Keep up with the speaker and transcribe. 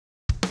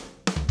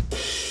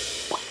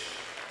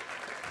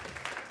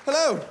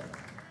Hello.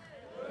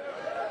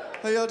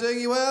 How y'all doing?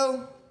 You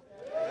well?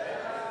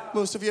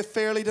 Most of you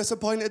fairly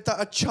disappointed that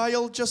a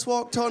child just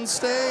walked on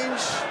stage.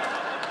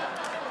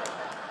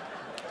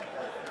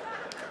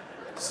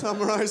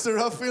 Summarise the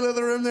rough feel of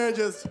the room there,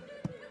 just...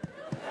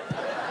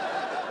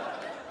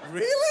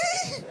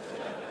 Really?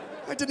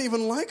 I didn't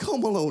even like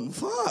Home Alone,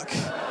 fuck.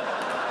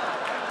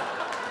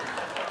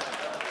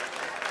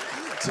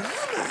 God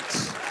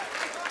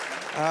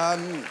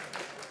damn it.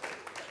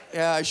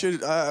 Yeah, I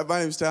should... my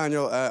name's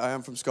Daniel. I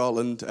am from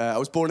Scotland. I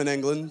was born in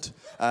England,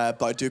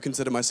 but I do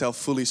consider myself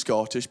fully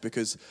Scottish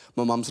because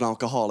my mum's an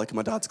alcoholic and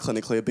my dad's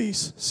clinically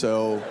obese,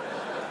 so...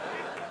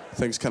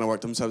 Things kind of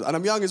work themselves. And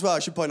I'm young as well, I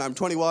should point out. I'm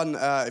 21,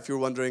 if you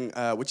were wondering,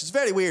 which is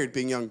very weird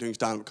being young doing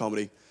stand-up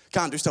comedy.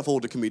 Can't do stuff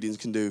older comedians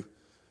can do.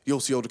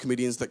 You'll see older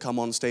comedians that come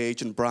on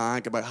stage and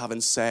brag about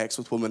having sex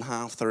with women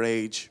half their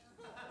age.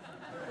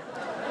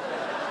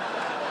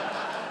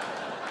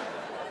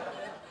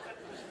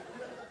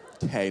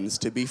 Tends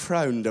to be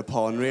frowned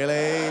upon,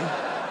 really.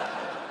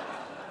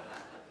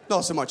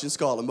 Not so much in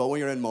Scotland, but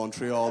when you're in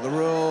Montreal, the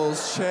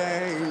rules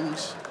change.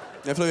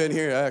 I flew in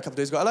here a couple of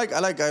days ago. I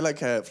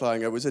like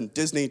flying. I was in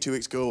Disney 2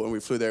 weeks ago, and we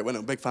flew there. Went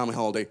on a big family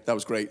holiday. That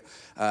was great.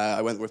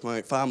 I went with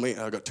my family.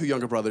 I got 2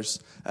 younger brothers.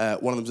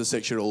 One of them's a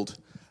 6-year-old,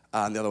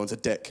 and the other one's a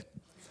dick.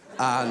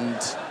 And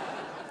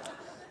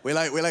we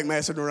like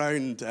messing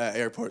around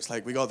airports.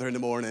 Like, we got there in the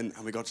morning,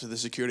 and we got to the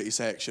security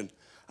section.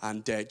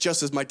 And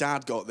just as my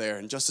dad got there,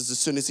 and just as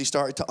soon as he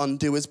started to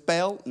undo his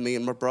belt, me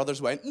and my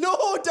brothers went,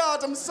 "No,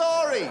 Dad, I'm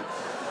sorry."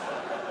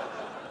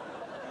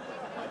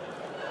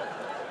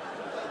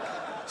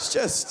 It's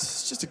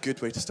just a good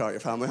way to start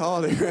your family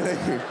holiday,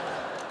 really.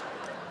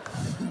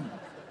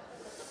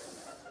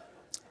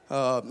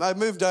 I've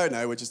moved out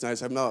now, which is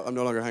nice. I'm no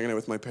longer hanging out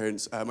with my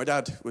parents. My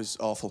dad was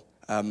awful,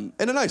 in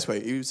a nice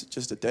way. He was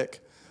just a dick.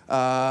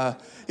 I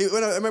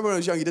remember when I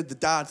was young, he did the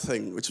dad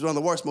thing, which was one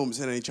of the worst moments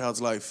in any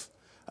child's life.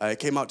 He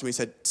came up to me and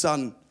said,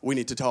 "Son, we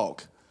need to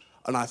talk."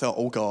 And I thought,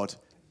 oh God,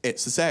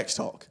 it's the sex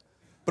talk.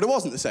 But it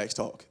wasn't the sex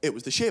talk, it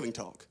was the shaving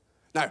talk.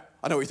 Now,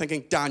 I know what you're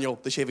thinking, Daniel,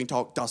 the shaving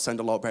talk does sound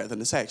a lot better than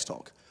the sex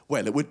talk.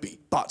 Well, it would be,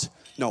 but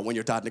not when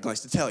your dad neglects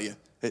to tell you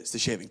it's the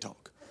shaving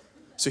talk.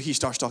 So he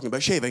starts talking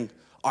about shaving,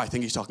 I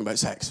think he's talking about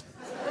sex.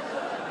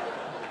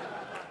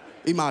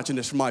 Imagine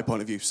this from my point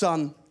of view.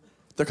 Son,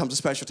 there comes a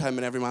special time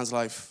in every man's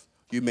life.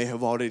 You may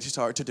have already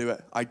started to do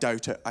it. I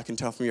doubt it. I can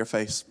tell from your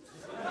face.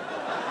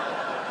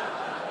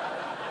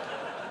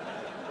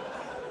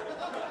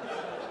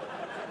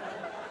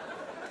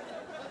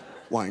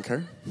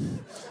 Wanker.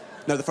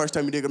 Now, the first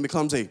time you do, you're going to be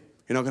clumsy.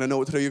 You're not going to know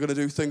what to do. You're going to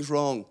do things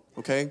wrong,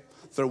 okay?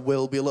 There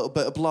will be a little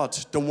bit of blood.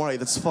 Don't worry,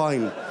 that's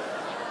fine.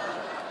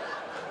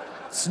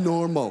 It's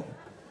normal.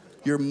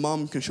 Your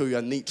mum can show you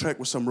a neat trick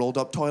with some rolled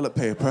up toilet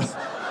paper.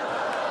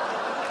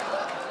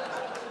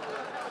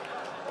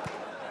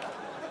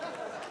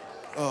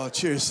 Oh,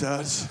 cheers,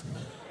 Dad.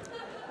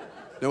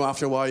 No,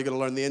 after a while, you're going to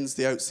learn the ins,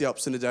 the outs, the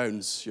ups and the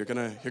downs. You're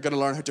gonna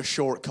learn how to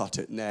shortcut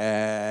it.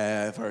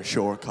 Never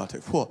shortcut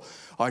it. Whoa,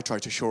 I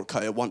tried to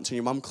shortcut it once, and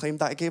your mum claimed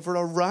that it gave her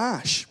a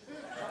rash.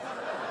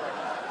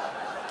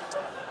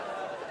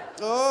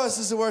 Oh, this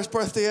is the worst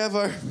birthday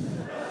ever.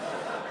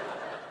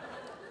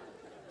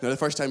 Now, the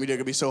first time you do, you're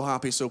going to be so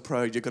happy, so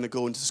proud. You're going to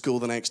go into school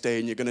the next day,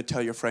 and you're going to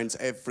tell your friends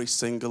every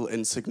single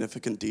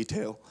insignificant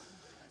detail.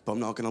 But I'm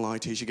not going to lie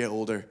to you, as you get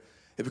older,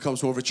 it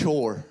becomes more of a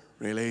chore,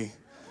 really.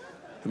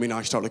 I mean,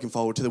 I start looking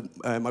forward to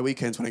my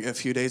weekends when I get a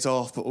few days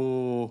off, but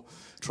oh,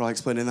 try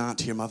explaining that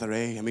to your mother,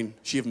 eh? I mean,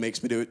 she even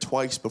makes me do it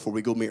twice before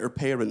we go meet her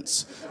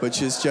parents,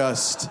 which is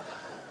just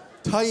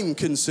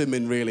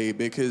time-consuming, really,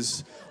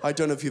 because I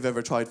don't know if you've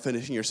ever tried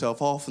finishing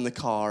yourself off in the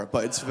car,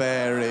 but it's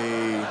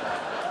very,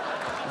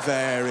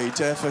 very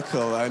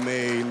difficult. I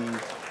mean...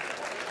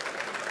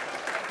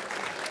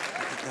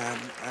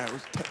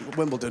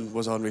 Wimbledon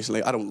was on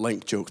recently. I don't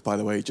link jokes, by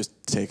the way, just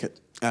take it.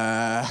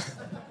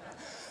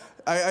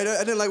 I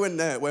didn't like when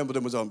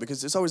Wimbledon was on,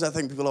 because it's always that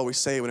thing people always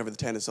say whenever the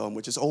tennis is on,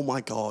 which is, oh my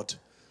God,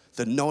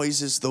 the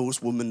noises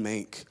those women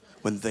make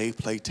when they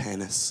play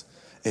tennis,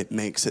 it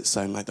makes it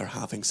sound like they're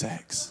having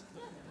sex.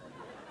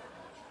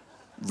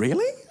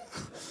 Really?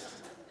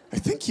 I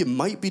think you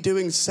might be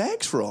doing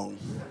sex wrong.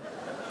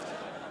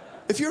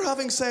 If you're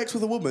having sex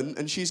with a woman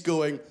and she's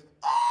going,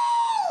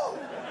 "Oh!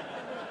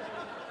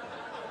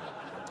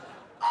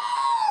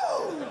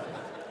 Oh!"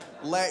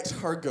 let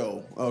her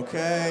go,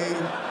 okay?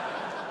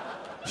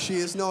 She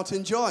is not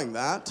enjoying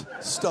that.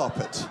 Stop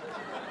it.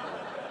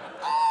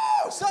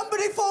 Oh,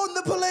 somebody phone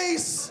the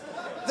police.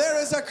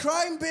 There is a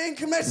crime being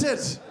committed.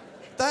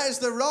 That is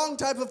the wrong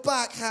type of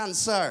backhand,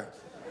 sir.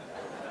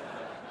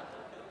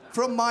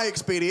 From my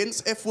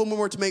experience, if women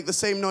were to make the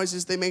same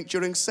noises they make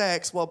during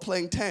sex while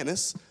playing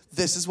tennis,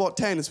 this is what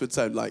tennis would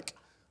sound like.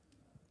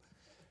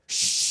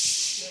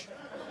 Shh.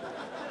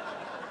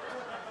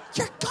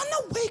 You're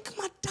gonna wake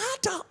my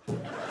dad up.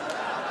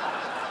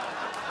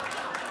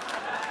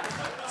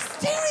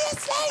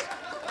 Seriously?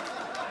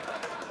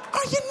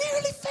 Are you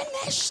nearly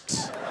finished?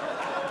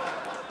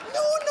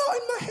 No, not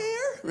in my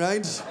hair.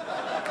 Right?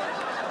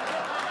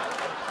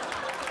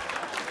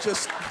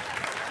 Just...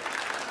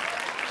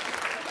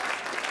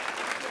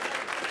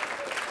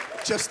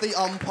 just the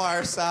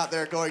umpire sat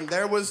there going,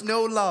 there was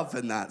no love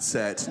in that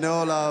set.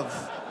 No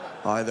love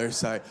either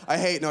side. I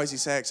hate noisy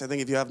sex. I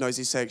think if you have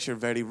noisy sex, you're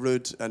very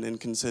rude and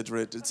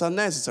inconsiderate. It's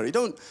unnecessary.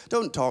 Don't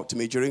talk to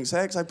me during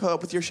sex. I put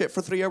up with your shit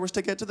for 3 hours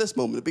to get to this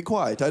moment. Be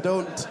quiet.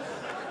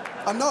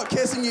 I'm not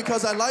kissing you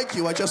because I like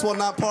you. I just want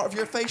that part of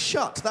your face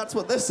shut. That's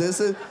what this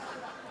is.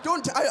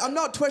 I'm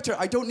not Twitter.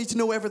 I don't need to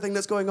know everything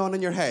that's going on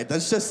in your head.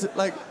 That's just,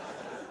 like...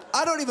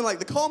 I don't even like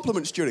the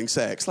compliments during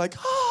sex. Like,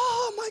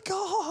 oh, my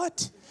God,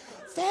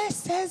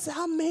 this is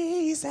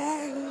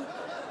amazing.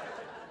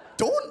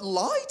 Don't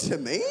lie to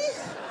me.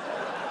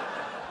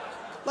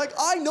 Like,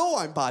 I know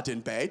I'm bad in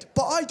bed,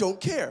 but I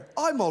don't care.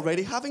 I'm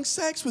already having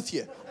sex with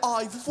you.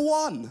 I've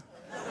won.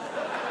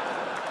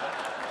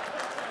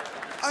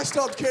 I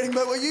stopped caring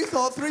about what you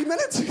thought 3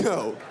 minutes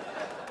ago.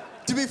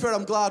 To be fair,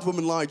 I'm glad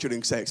women lie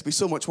during sex. It'd be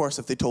so much worse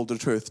if they told the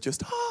truth.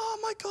 Just, oh,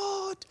 my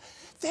God.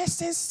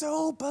 This is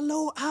so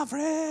below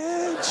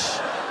average.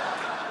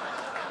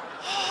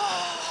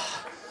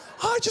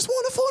 I just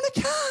want to phone a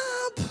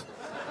cab.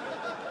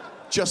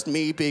 Just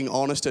me being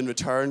honest in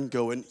return,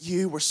 going,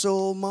 you were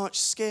so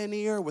much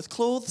skinnier with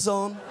clothes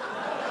on.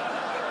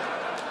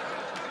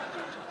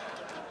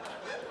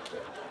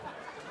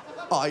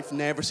 I've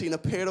never seen a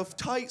pair of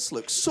tights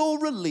look so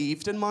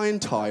relieved in my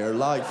entire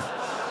life.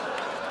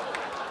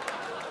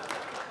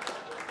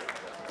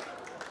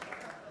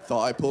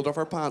 Thought I pulled off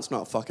her pants,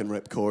 not fucking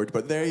ripcord,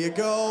 but there you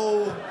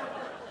go.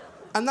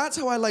 And that's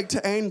how I like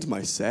to end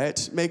my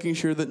set, making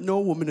sure that no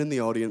woman in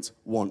the audience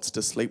wants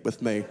to sleep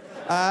with me.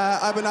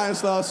 I've been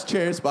Sloss.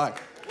 Cheers, bye.